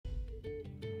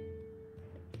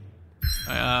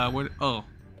What? Oh.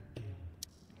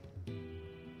 Let's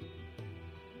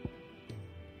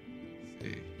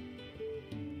see.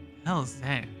 Hell is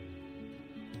that?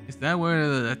 Is that where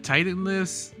the Titan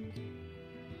lives?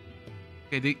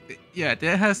 Okay, yeah,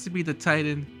 that has to be the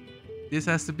Titan. This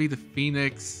has to be the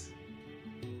Phoenix.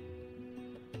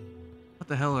 What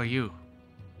the hell are you?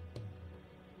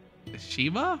 The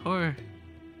Shiva or?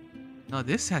 No,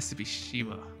 this has to be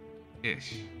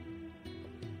Shiva-ish. This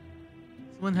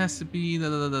one has to be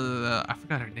the I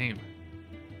forgot her name.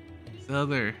 It's the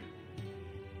other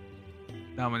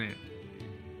dominant.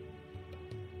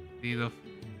 The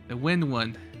wind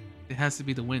one. It has to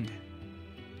be the wind.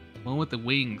 One with the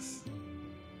wings.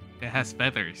 That has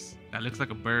feathers. That looks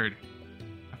like a bird.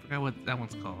 I forgot what that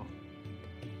one's called.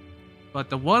 But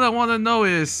the one I want to know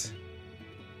is...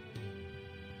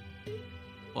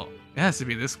 Well, it has to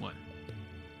be this one.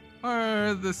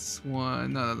 Or this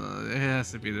one. No. It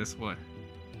has to be this one.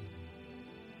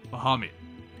 Bahamut.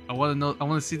 I want to know. I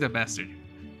want to see that bastard.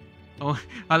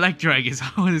 I like dragons.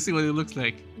 I want to see what it looks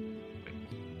like.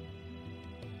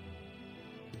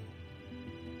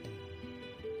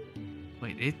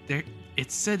 Wait,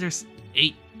 it said there's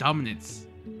 8 dominants.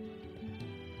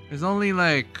 There's only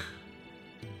like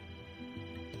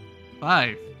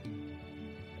 5.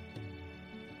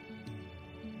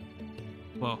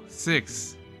 Well,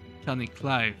 6, counting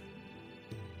Clive.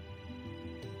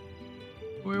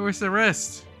 Where's the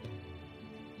rest?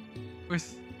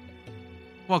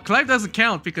 Well, Clive doesn't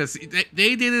count because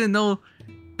they didn't know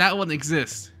that one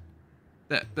exists.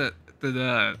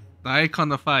 The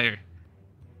icon of fire.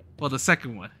 Well, the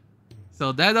second one.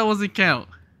 So that doesn't count.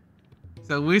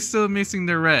 So we're still missing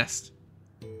the rest.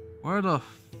 Where the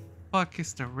fuck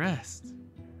is the rest?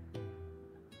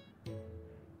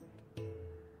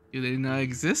 Do they not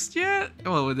exist yet?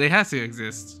 Well, they have to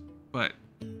exist. But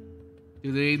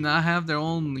do they not have their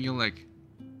own, like,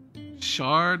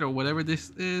 shard or whatever this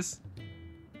is?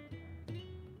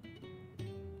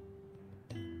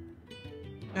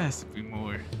 There has to be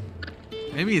more.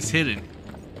 Maybe it's hidden.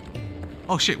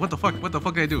 Oh shit, what the fuck? What the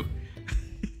fuck did I do?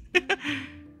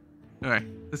 Alright,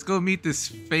 let's go meet this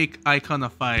fake icon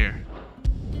of fire.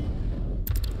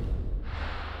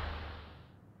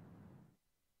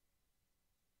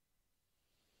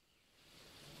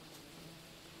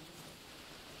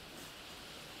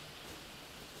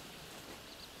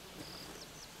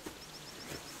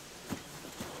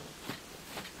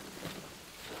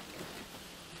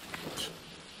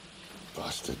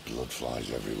 Bastard blood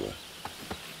flies everywhere.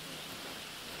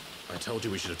 I told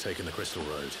you we should have taken the Crystal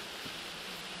Road.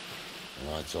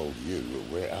 And I told you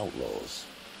that we're outlaws.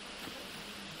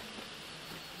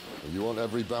 And you want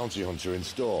every bounty hunter in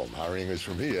Storm harrying us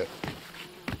from here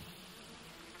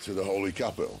to the Holy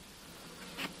Capital?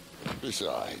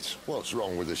 Besides, what's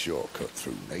wrong with a shortcut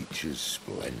through nature's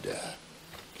splendor?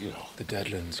 You know. The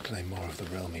Deadlands claim more of the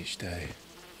realm each day.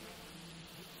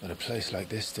 But a place like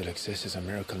this still exists is a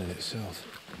miracle in itself.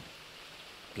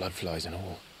 Bloodflies and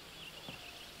all.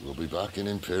 We'll be back in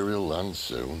Imperial land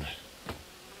soon.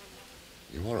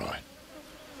 You all right?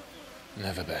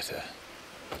 Never better.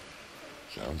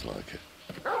 Sounds like it.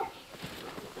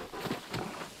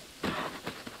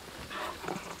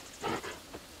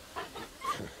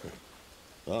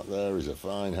 That there is a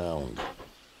fine hound.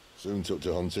 Soon took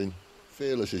to hunting.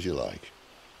 Fearless as you like.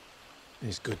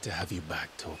 It's good to have you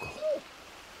back, Torgal.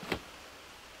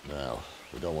 Now,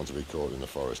 we don't want to be caught in the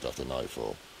forest after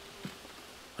nightfall.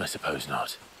 I suppose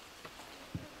not.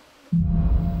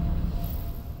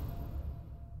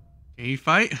 Can he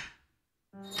fight?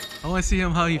 I want to see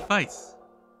him how he fights.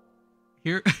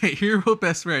 Hero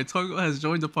best friend Torgo has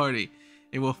joined the party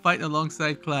and will fight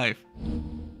alongside Clive.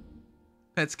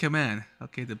 Pet's command.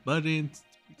 Okay, the button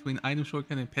between item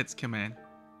shortcut and Pet's command.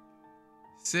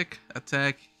 Sick,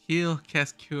 attack, heal,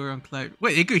 cast cure on Clive.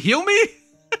 Wait, it could heal me?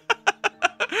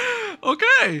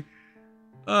 Okay.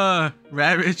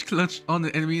 Ravage clutch on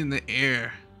the enemy in the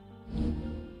air.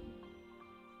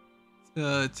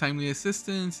 Timely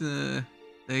assistance. The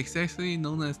accessory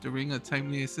known as the ring of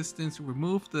timely assistance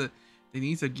remove the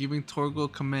needs of giving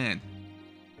Torgo command.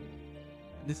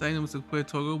 This item is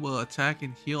equipped. Torgo will attack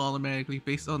and heal automatically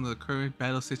based on the current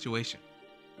battle situation.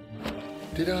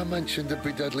 Did I mention there'd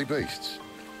be deadly beasts?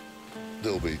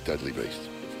 There'll be deadly beasts.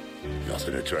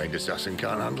 Nothing a trained assassin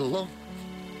can't handle, though.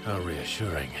 How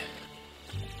reassuring.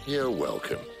 You're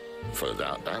welcome for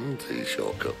that and the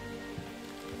shortcut.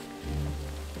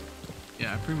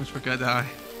 Yeah, I pretty much forgot that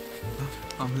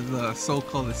I'm the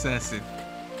so-called assassin.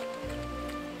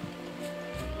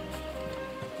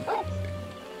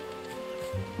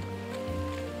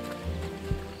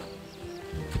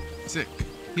 Sick.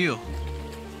 Heal.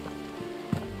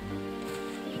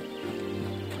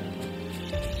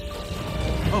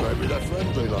 Oh. Maybe they're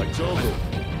friendly like Torgal.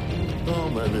 Oh,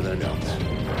 maybe they're not.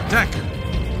 Attack!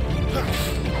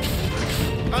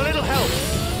 A little help!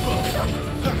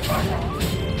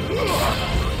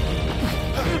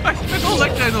 I don't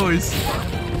like that noise.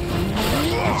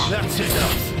 That's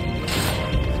enough.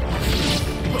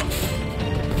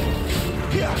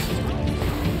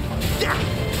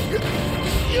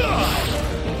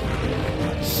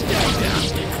 Stay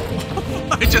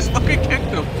down. I just fucking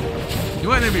kicked him.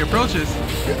 You enemy approaches.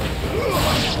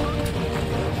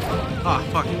 Ah,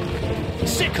 fuck.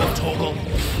 Sick of Torgal.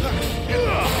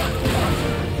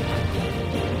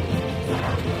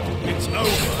 It's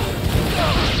over.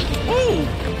 Ooh!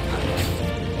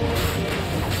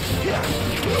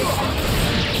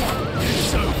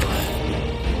 It's over.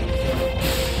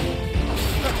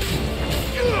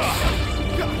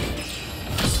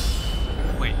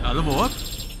 Wait, level up?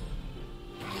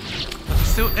 But there's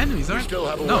still enemies, We aren't still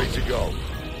have a No, way to go.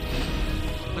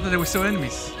 I thought there were still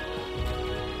enemies.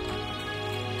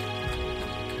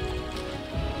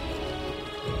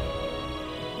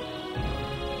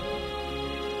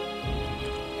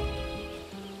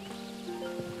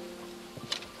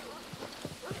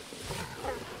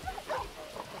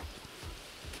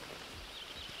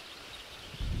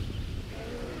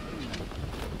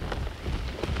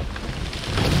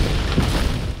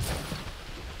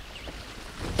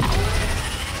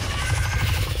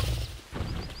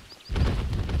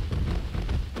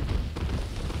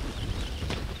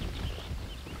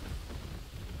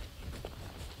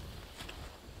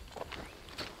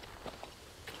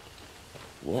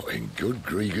 What in good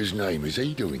Grieger's name is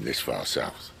he doing this far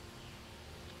south?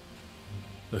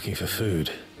 Looking for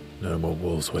food. No more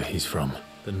wolves where he's from.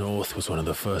 The north was one of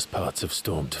the first parts of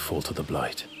Storm to fall to the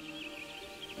Blight.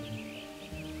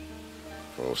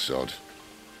 Poor sod.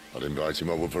 I'd invite him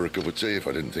over for a cup of tea if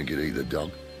I didn't think he'd eat the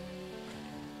dog.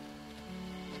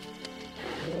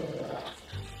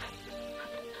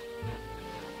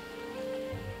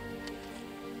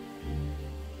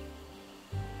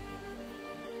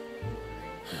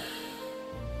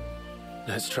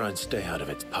 Let's try and stay out of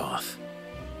its path.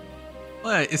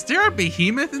 Wait, is there a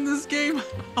behemoth in this game?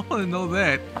 I want to know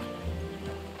that.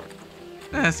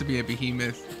 There has to be a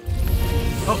behemoth.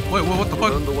 Oh, wait, what the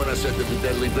fuck? Remember when I said there'd be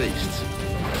deadly beasts?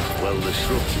 Well, the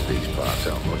shrubs in these parts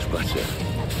aren't much better.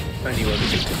 I knew I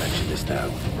needed to mention this now.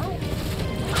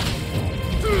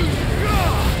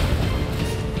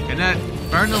 Can that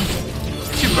burn them?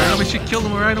 It should burn them, it should kill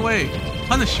them right away.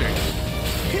 Punisher.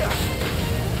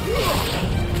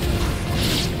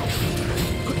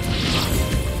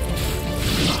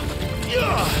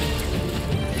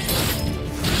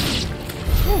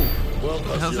 Well,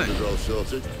 that's hell's the that? undergrowth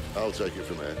sorted. I'll take it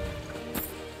from here.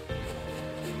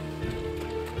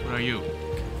 What are you?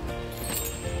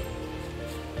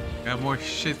 Got more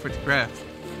shit for the craft.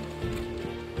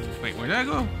 Wait, where'd I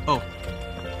go? Oh.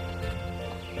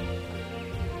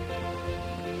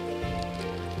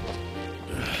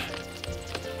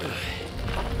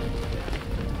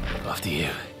 After you.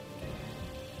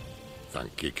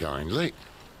 Thank you kindly.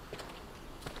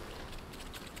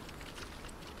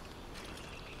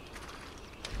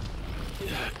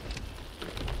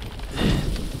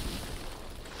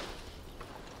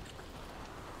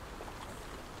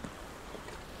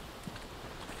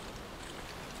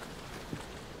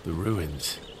 The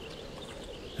ruins.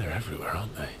 They're everywhere,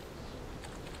 aren't they?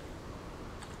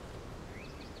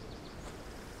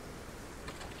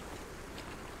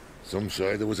 Some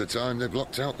say there was a time they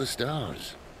blocked out the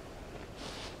stars.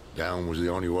 Down was the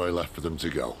only way left for them to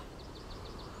go.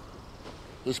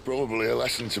 There's probably a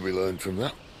lesson to be learned from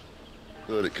that.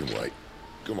 But it can wait.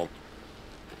 Come on.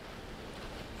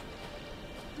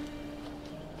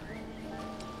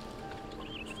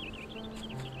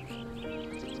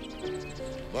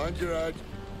 Mind your head.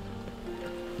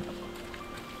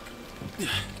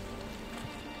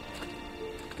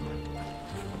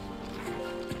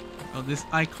 Oh, this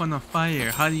icon of fire.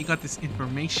 How do you got this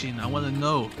information? I want to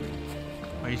know.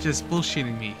 Or are you just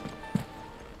bullshitting me?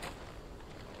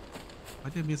 Why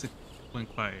did the music went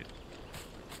quiet?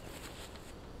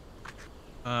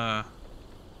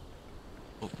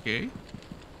 Okay.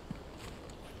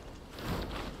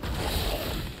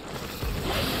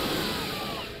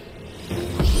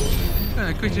 What kind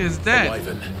of creature is that?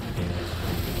 Wyvern.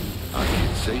 I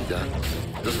didn't see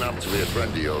that. Doesn't happen to be a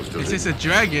friend of yours, does Is it? this a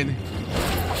dragon?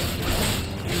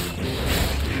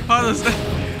 How does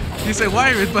that? You say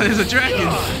wyvern, but it's a dragon.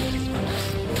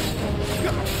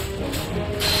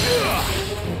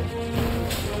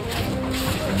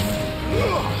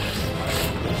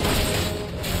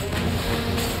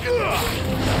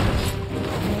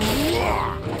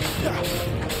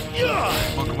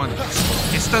 Come on, come on.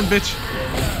 It's stunned, bitch.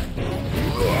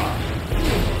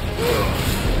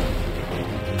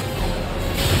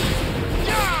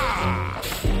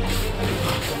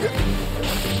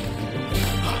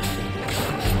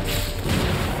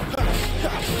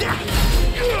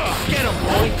 Get him,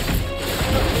 boy!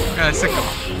 Gotta sick him.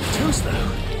 Too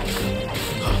slow.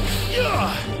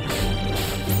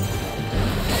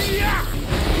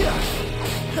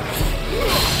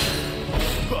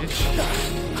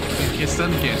 Bitch. Get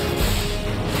stunned again.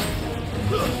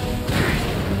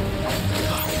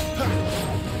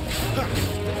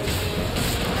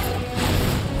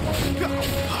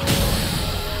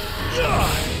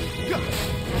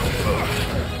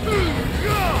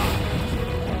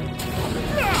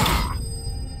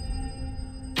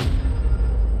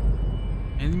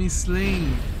 Enemy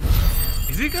sling.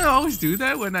 Is he gonna always do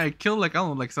that when I kill, like, I don't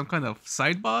know, like some kind of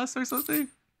side boss or something?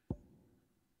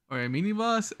 Or a mini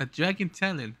boss? A dragon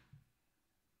talon.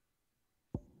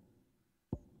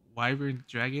 Wyvern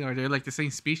dragon? Are they like the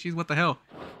same species? What the hell?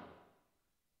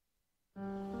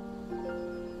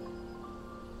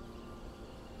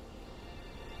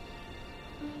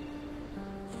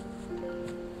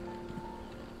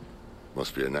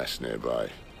 Must be a nest nearby.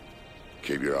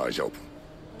 Keep your eyes open.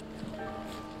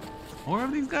 More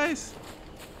of these guys?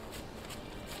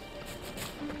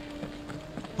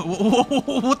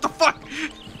 What the fuck?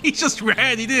 He just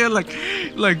ran. He did like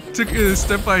took it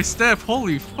step by step.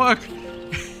 Holy fuck!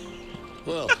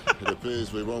 Well, it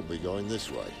appears we won't be going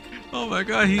this way. Oh my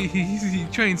god, he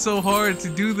trained so hard to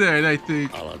do that. I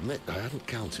think. I'll admit I hadn't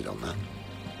counted on that.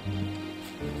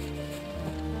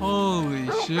 Holy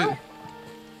shit!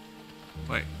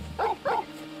 Wait,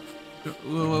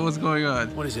 what's going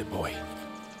on? What is it, boy?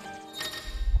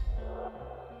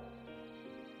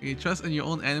 You trust in your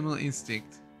own animal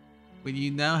instinct. When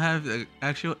you now have the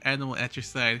actual animal at your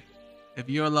side, if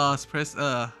you're lost, press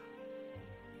L3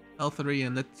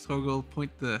 and let Torgal point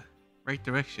the right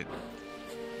direction.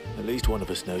 At least one of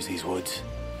us knows these woods.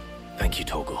 Thank you,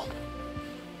 Torgal.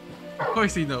 Of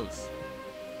course he knows.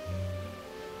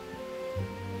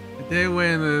 The day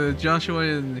when Joshua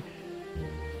and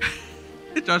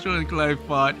Clive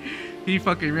fought, he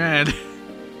fucking ran.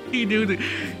 He knew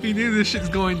this shit's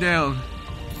going down.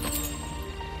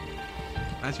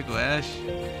 Magical ash.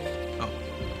 Oh.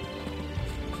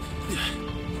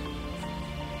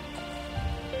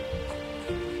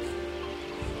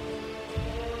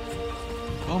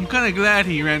 Well, I'm kind of glad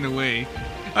he ran away.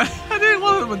 I didn't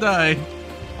want him to die.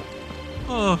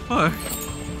 Oh fuck.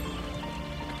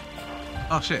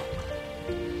 Oh shit.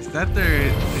 Is that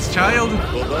his child?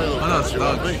 Well, they look Oh no, it's after you,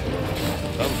 dogs. me.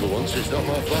 And for once, it's not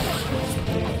my fault.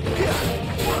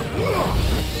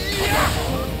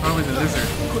 Probably the lizard.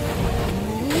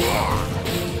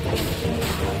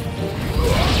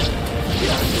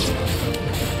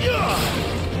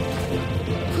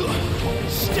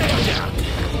 Stay down!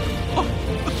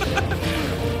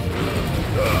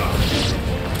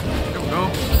 There we go.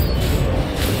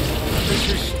 This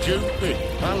is stupid.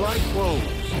 I like wolves.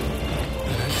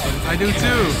 I do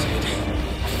too.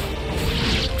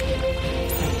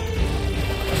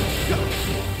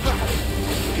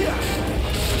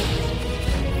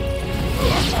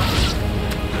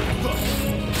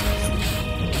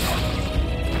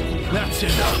 That's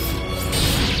enough!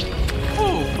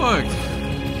 Oh fuck.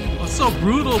 I'm so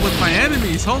brutal with my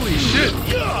enemies. Holy shit. Wait,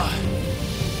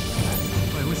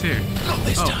 what's here? Not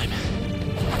this Oh. time.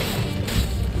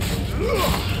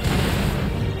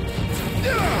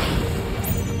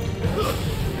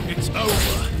 It's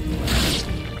over.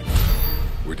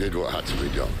 We did what had to be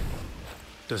done.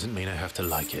 Doesn't mean I have to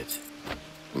like it.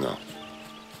 No.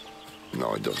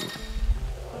 No, it doesn't.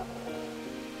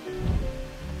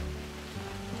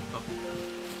 Oh.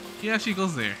 Yeah, she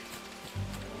goes there.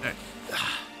 Alright.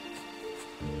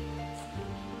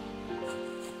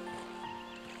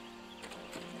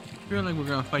 I feel like we're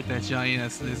gonna fight that giant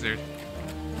ass lizard.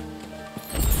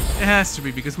 It has to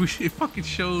be because it fucking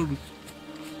showed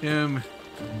him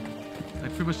like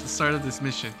pretty much the start of this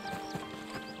mission.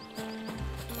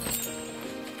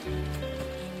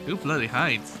 Who bloody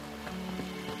hides?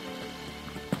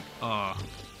 Oh.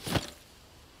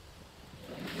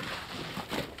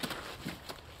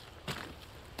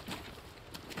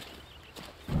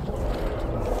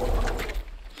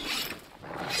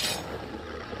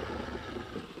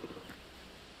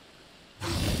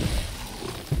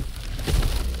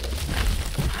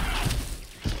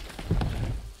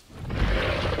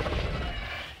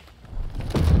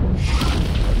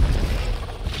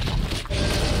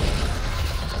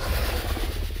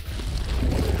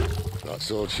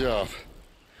 Sword sharp.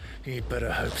 You'd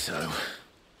better hope so.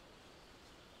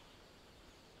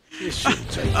 This shouldn't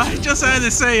take I too just had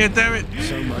to say it, damn it.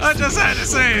 So much I just for had to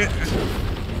say it.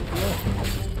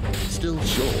 Still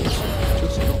short,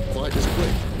 just not quite as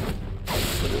quick.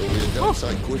 But it'll be a damn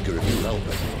sight quicker if you help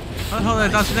it. How the hell did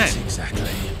I dodge that? Exactly.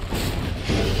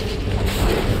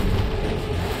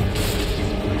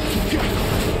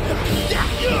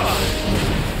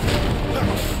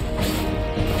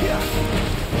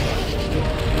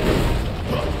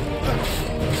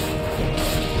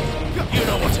 You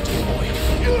know what to do, boy.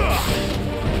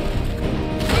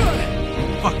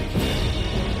 Fuck.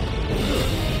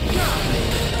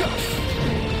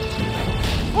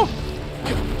 Oh.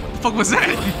 What the fuck was that?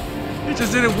 He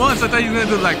just did it once. I thought you were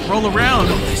gonna like roll around.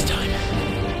 Not this time.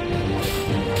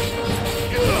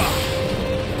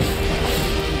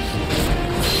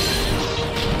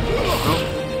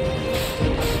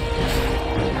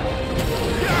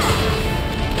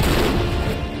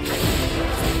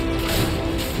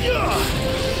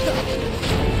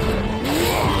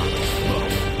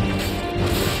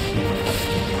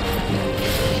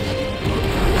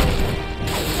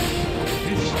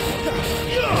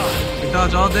 We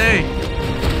dodge all day.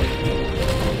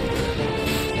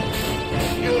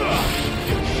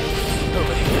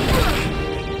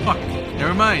 Fuck.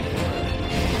 Never mind.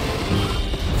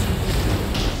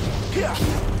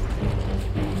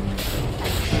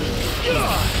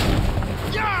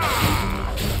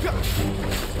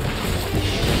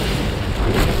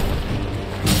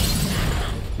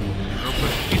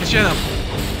 Beat the shit up.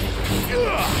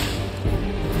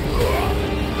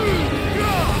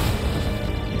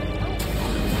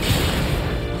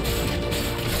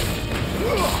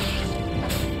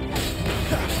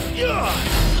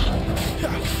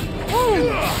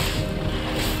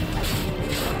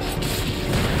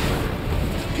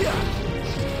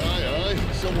 Aye,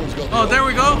 someone's got. Oh, there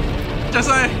we go. Just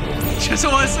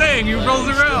what I was saying. He rolls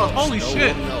around. Holy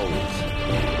shit.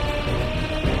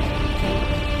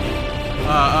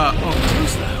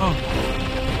 Oh.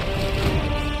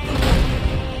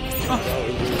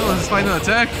 Oh, is this final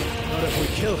attack? Not if we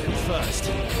kill him first.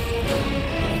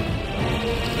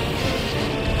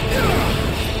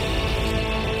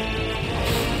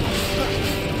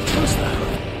 Too slow.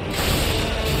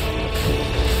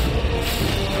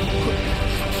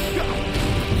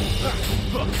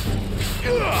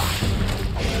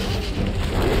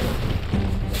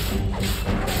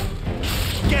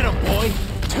 Get him, boy.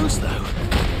 Too slow.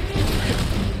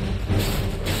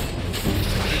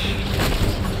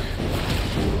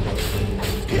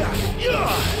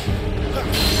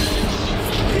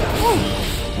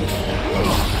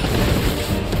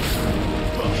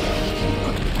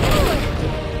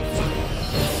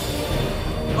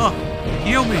 Oh,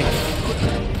 heal me.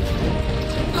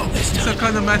 Not this He's time. some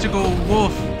kind of magical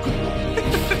wolf.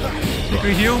 He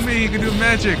can heal me, he can do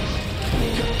magic.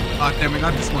 Oh, damn it,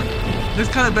 not this one. This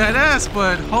kind of badass,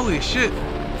 but holy shit.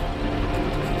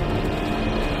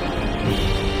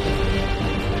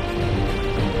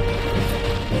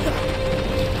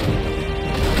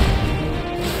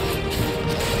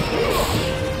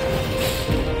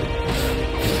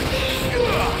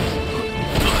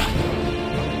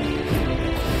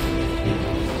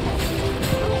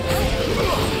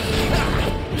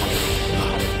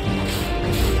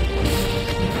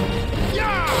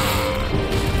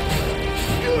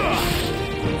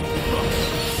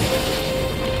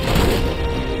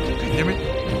 Damn it.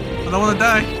 I don't want to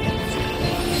die.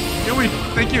 Heal me.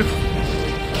 Thank you.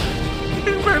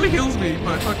 It barely heals me,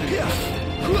 but fuck it.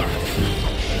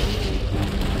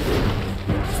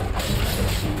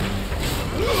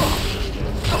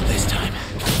 Not this time.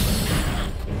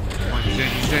 Come on, he's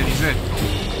dead, he's dead, he's dead.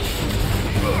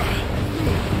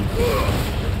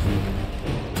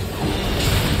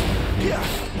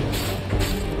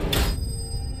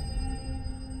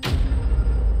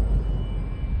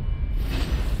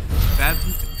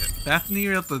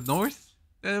 Daphne up the north?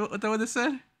 Is that what it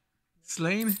said?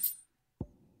 Slain?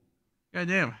 God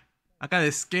damn. I got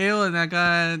a scale and I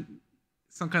got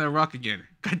some kind of rock again.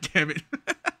 God damn it.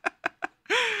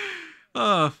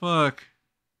 Oh, fuck.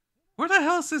 Where the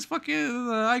hell is this fucking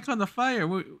icon of fire?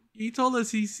 He told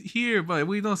us he's here, but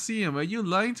we don't see him. Are you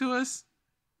lying to us?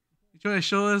 You trying to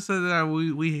show us that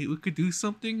we could do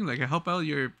something? Like help out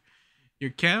your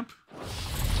camp?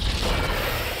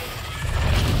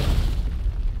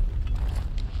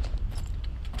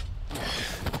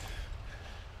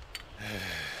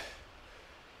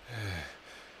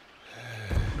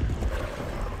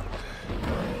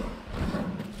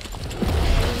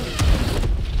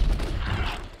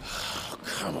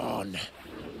 Come on.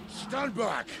 Stand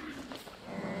back!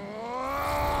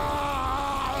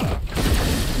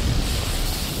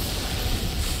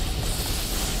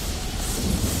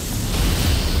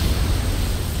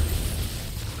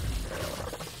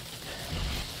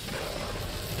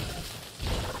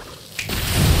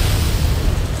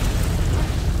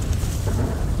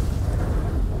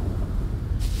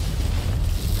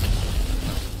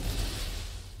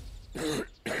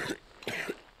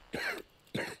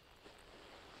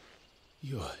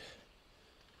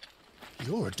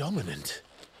 You're a dominant.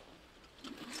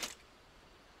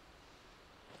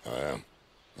 I am.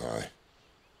 Aye.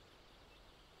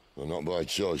 Well, not by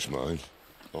choice, mind.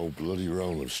 Old bloody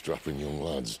roll of strapping young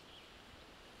lads.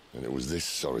 And it was this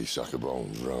sorry sack of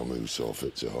bones Ramu saw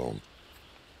fit to home.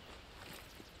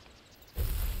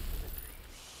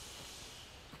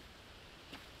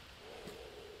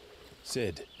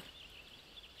 Sid,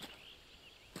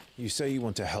 you say you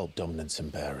want to help dominants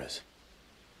and bearers.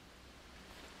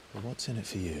 But what's in it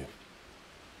for you?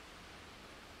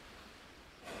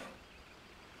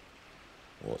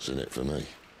 What's in it for me?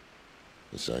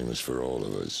 The same as for all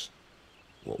of us.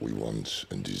 What we want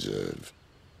and deserve.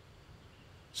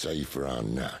 Save for our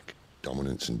knack,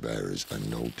 dominants and bearers are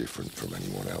no different from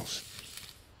anyone else.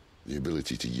 The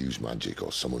ability to use magic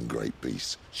or summon great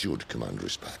beasts should command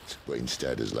respect, but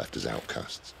instead has left us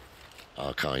outcasts.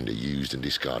 Our kind are used and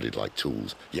discarded like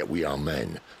tools, yet we are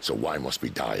men, so why must we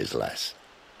die as less?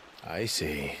 I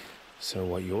see. So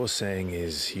what you're saying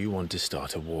is you want to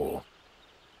start a war.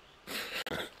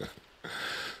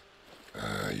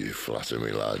 You flatter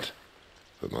me, lad.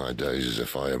 But my days as a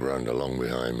firebrand are long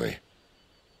behind me.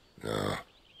 No,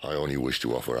 I only wish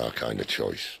to offer our kind a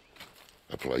choice.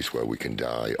 A place where we can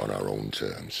die on our own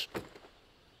terms.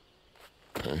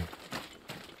 Huh?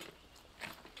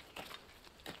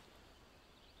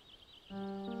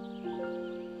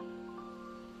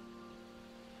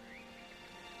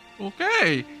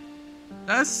 Okay.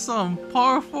 That's some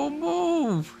powerful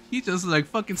move. He just like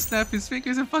fucking snapped his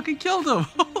fingers and fucking killed him.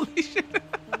 Holy shit.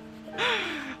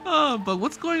 But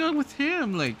what's going on with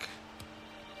him? Like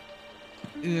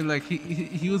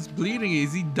he was bleeding.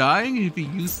 Is he dying if he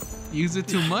used it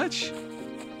too much?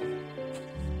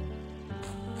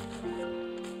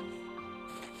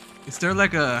 Is there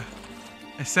like a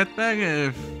setback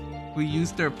if we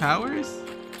use their powers?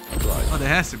 Right. Oh, there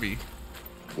has to be.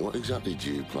 What exactly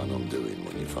do you plan on doing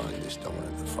when you find this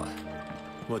dominant of fire?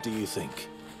 What do you think?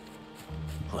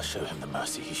 I'll show him the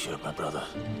mercy he showed my brother,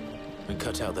 and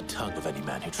cut out the tongue of any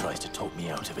man who tries to talk me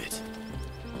out of it.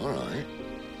 All right.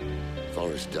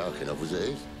 Forest dark enough as it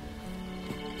is.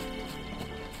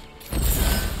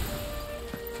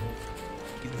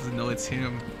 He doesn't know it's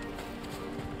him.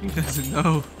 He doesn't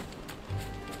know.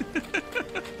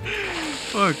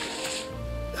 Fuck.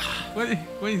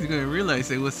 When is he gonna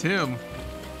realize it was him?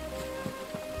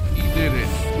 He did it.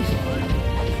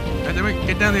 God damn it,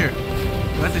 get down here. Do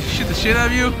I have to shoot the shit out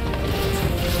of you?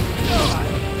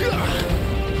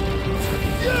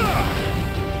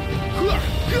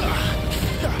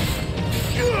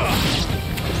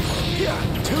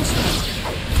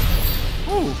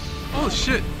 Oh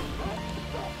shit.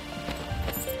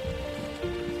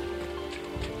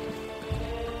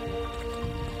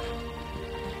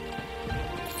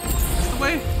 That's the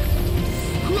way?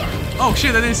 Oh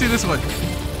shit, I didn't see this one.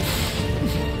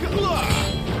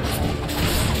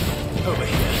 Over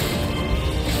here.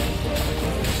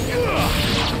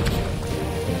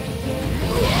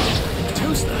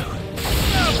 Too slow.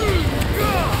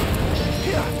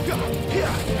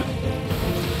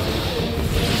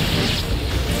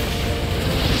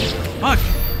 Fuck.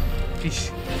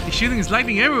 He's shooting his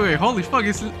lightning everywhere. Holy fuck,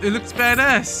 it looks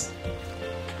badass.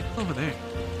 It's over there.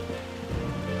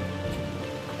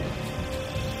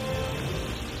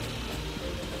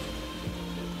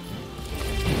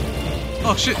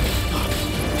 Oh shit.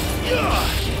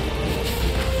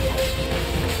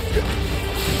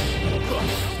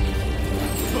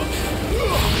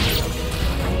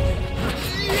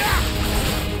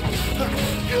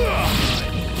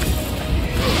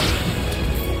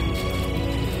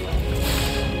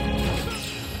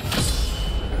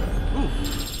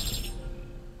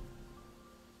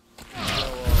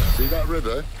 See that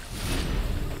river?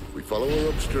 We follow her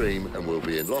upstream and we'll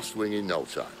be in Lost Wing in no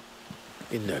time.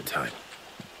 In no time.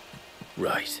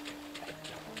 Right.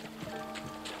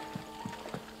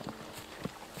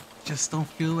 Just don't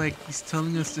feel like he's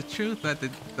telling us the truth about the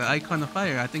icon of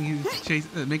fire. I think he's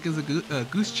making us a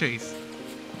goose chase.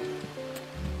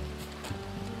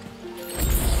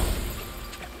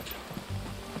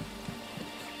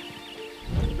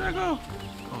 Where did I go?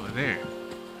 Over there.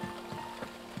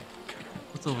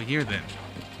 What's over here then?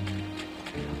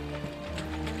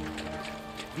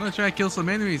 I'm gonna try to kill some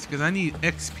enemies because I need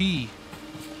XP.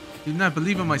 Do not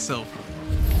believe in myself.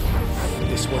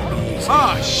 This won't be easy.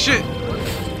 Ah, shit!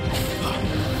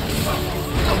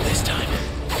 Not this time.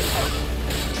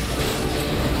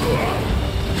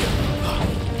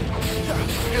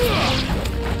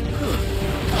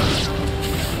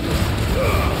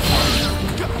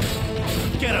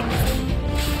 Get him!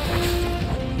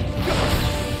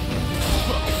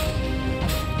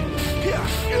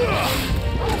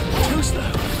 Too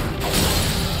slow.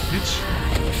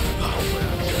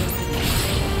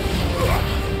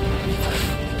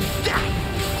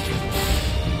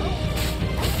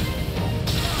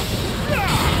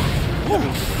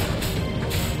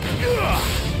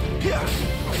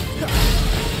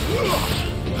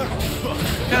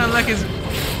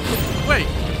 Wait,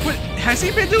 what? Has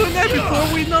he been doing that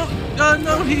before we know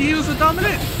he used the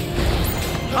dominant?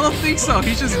 I don't think so.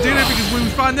 He just did it because when we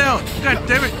find out. God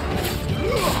damn it.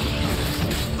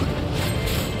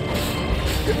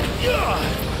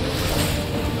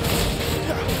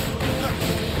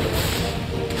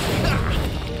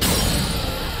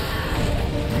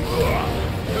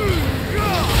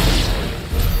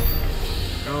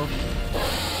 Go.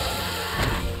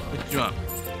 Good job.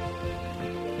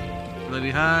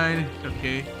 Bloody hide.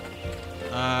 Okay.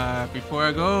 Before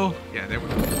I go, yeah, there we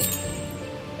go.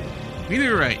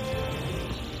 Meteorite.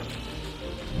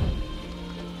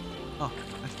 Oh,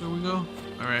 that's where we go?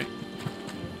 Alright.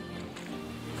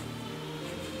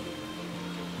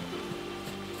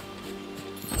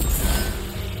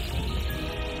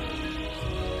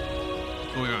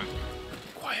 What's going on?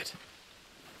 Quiet.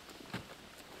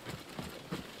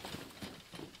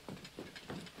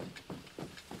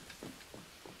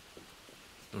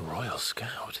 A Royal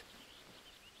Scout.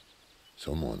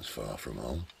 Someone's far from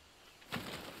home.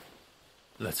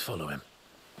 Let's follow him.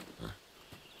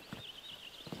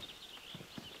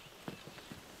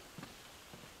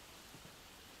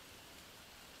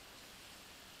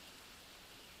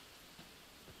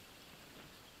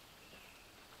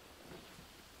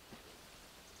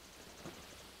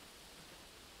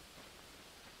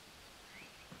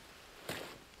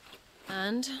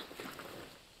 And?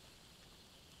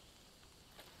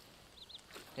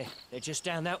 They're just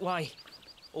down that way.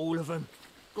 All of them.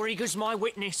 Grieger's my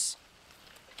witness.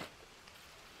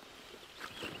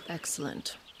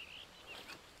 Excellent.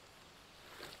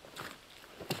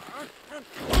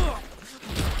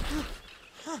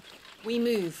 We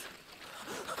move.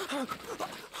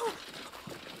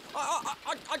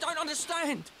 I don't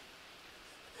understand.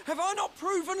 Have I not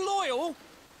proven loyal?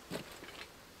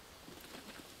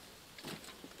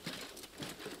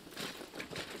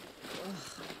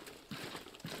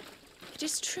 It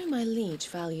is true my liege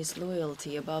values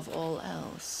loyalty above all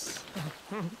else.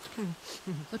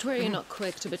 But were you not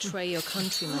quick to betray your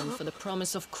countrymen for the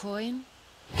promise of coin?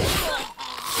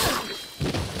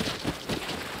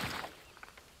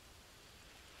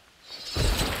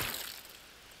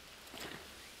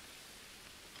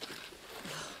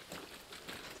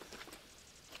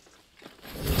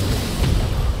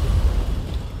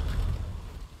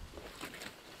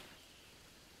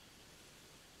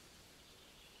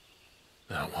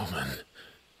 That woman.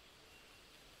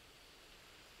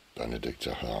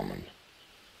 Benedicta Harmon,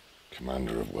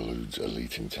 commander of Waloed's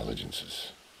elite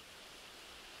intelligences.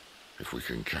 If we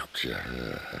can capture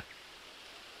her...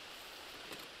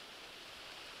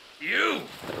 You!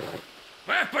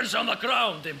 Weapons on the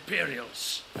ground,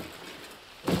 Imperials!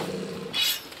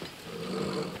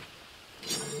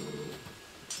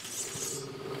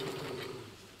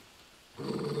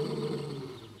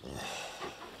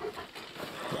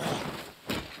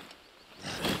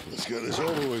 Let's get this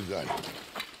over with then.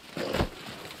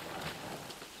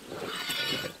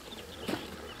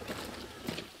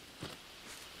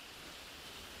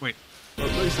 Wait,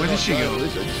 where did she go?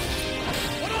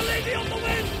 What a lady on the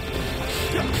wind!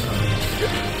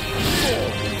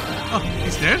 Oh,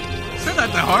 he's dead? It's not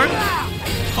that hard.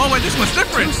 Oh wait, this one's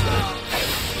different.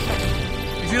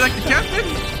 Is he like the captain?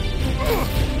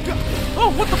 Oh,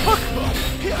 what the fuck?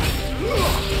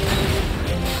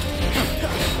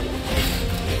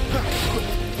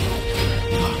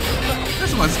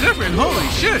 This one's different, holy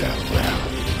shit!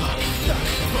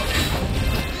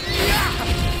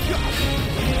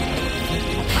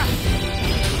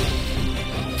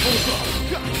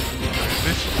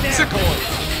 Bitch, sick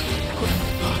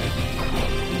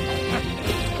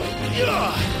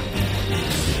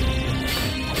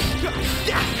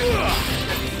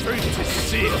Truth is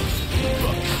sealed.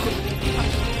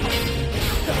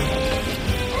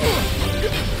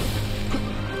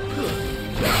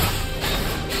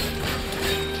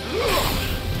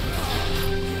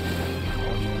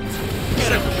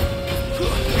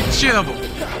 Beat the shit out of him.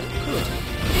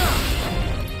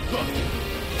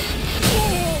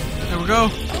 There we go.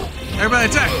 Everybody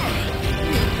attack!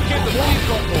 Get the one you've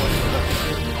got, boy.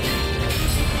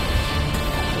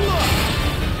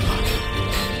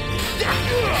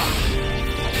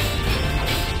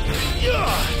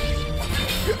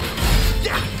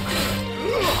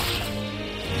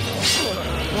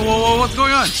 Whoa, whoa, whoa, what's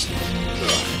going on?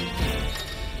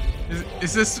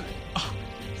 Is this... Oh,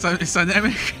 it's a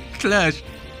dynamic clash.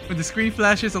 When the screen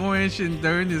flashes orange and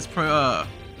during this potable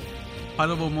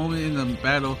moment in the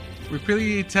battle,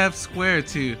 repeatedly tap square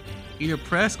to either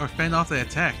press or fend off the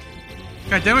attack.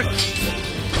 God damn it!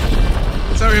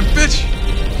 Sorry, bitch!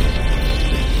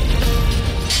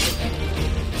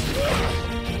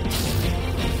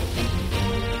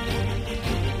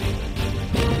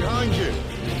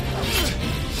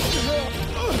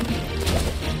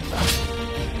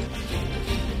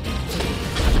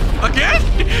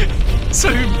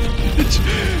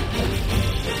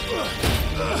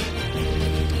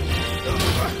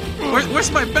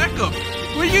 Where's my backup?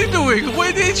 What are you doing?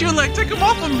 Why didn't you like take him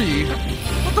off of me?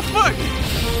 What the fuck?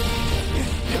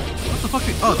 What the fuck?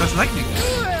 Oh, that's lightning.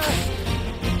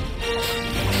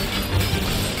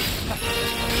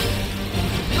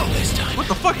 Not this time. What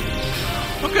the fuck?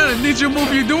 What kind of ninja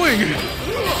move you doing?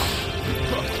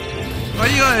 Are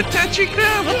you a Tenchi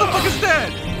crab? What the fuck is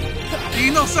that? Do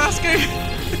you know Sasuke?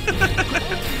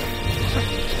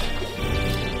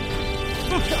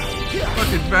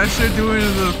 Fucking bastard doing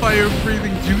the fire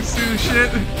breathing jutsu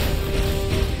shit.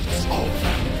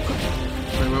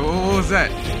 Wait, what was that?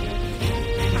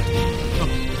 Oh.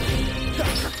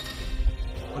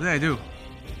 What did I do?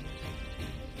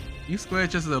 Use square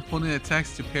adjust the opponent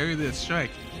attacks to parry the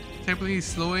strike, temporarily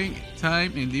slowing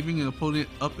time and leaving an opponent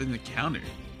up in the counter.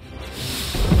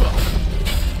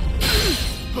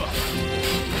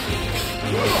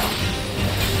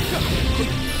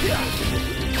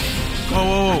 Whoa,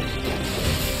 whoa, whoa.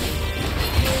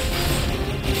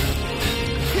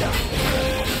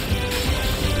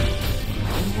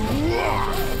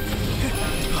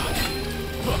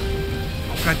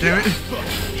 God damn it.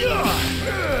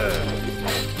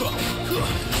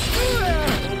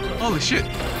 Holy shit.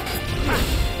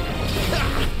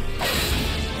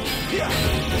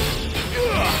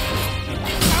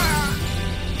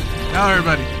 Now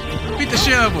everybody, beat the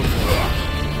shit out of him.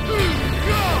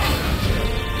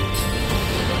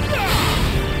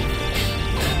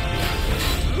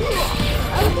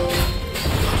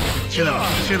 Shit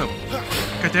up, shit up.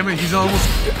 God damn it, he's almost...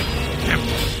 Damn it.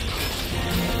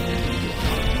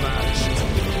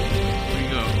 Where you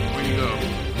go? Where you go?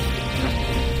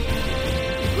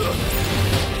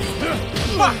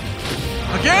 Fuck!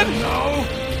 Again? No!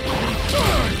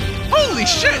 Holy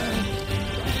shit!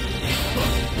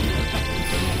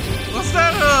 What's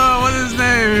that, what is his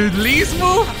name? Lee's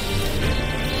move?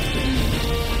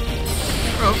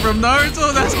 From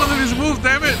Naruto? That's one of his moves,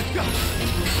 damn it!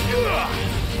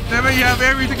 Damn it, you have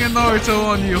everything in Naruto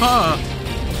on you, huh?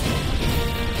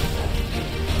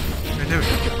 God damn it.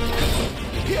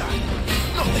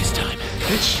 Not this time.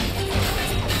 Bitch.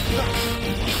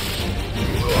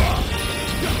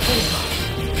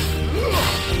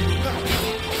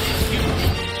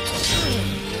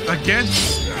 Again?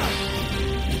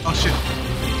 Oh shit.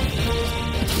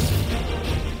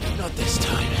 Not this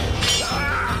time.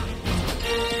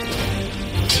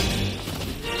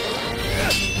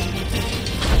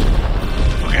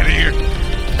 Fuck out of here.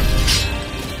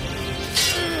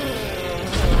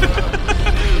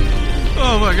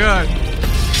 Oh my god.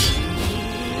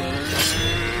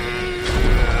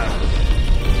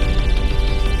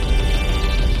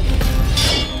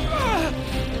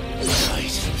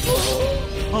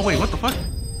 Oh wait, what the fuck?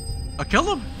 I killed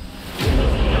him?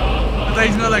 I thought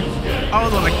he's gonna like, I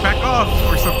don't know, like back off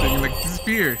or something, like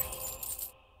disappear.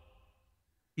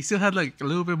 He still had like a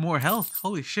little bit more health.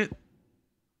 Holy shit.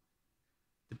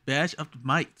 The badge of the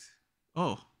might.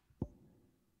 Oh.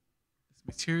 It's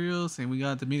materials and we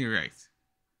got the meteorite.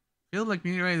 I feel like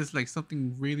meteorite is like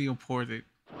something really important.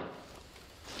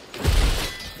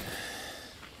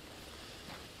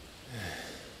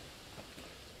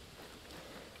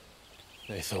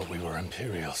 They thought we were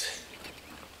Imperials.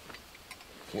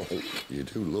 Well, you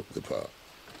do look the part.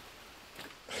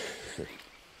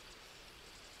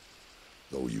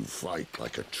 Though you fight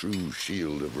like a true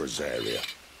shield of Rosaria,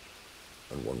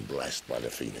 and one blessed by the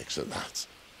Phoenix at that.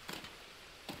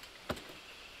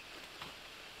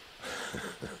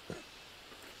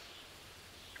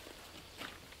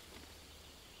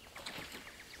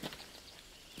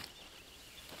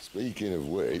 Speaking of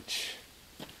which,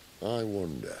 I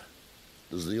wonder,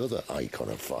 does the other icon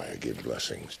of fire give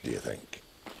blessings, do you think?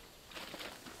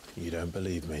 You don't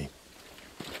believe me?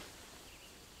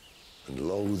 And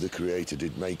lo, the Creator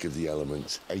did make of the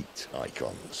elements 8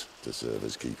 icons to serve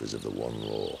as keepers of the one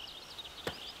law.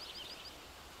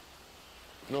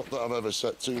 Not that I've ever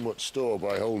set too much store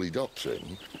by holy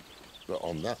doctrine, but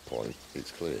on that point,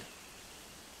 it's clear.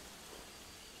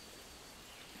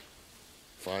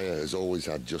 Fire has always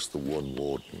had just the one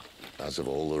warden, as of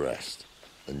all the rest.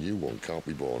 A new one can't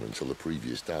be born until the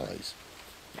previous dies,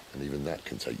 and even that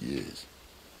can take years.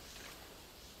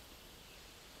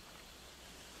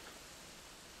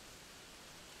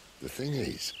 The thing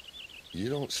is, you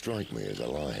don't strike me as a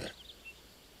liar.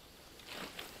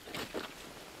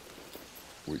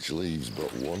 Which leaves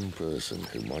but one person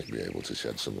who might be able to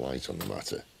shed some light on the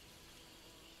matter.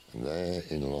 And they're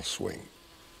in Lost Swing.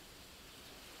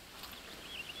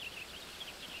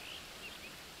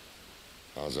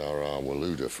 As are our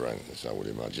Waluda friends, I would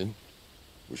imagine.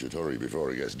 We should hurry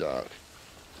before it gets dark.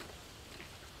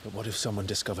 But what if someone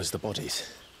discovers the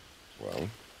bodies? Well,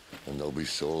 and they'll be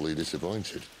sorely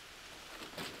disappointed.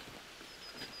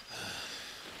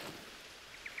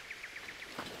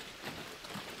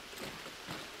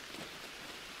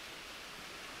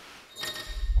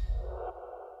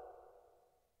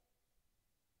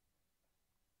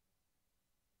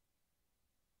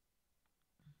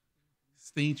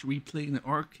 Stage replay in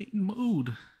arcade mode.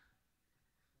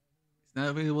 It's not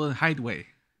available in Hideaway.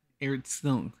 Arid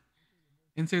Stone.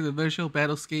 Enter the virtual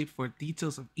battlescape for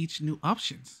details of each new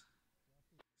options.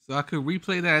 So I could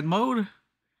replay that mode.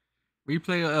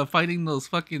 Replay fighting those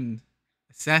fucking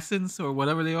assassins or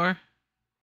whatever they are.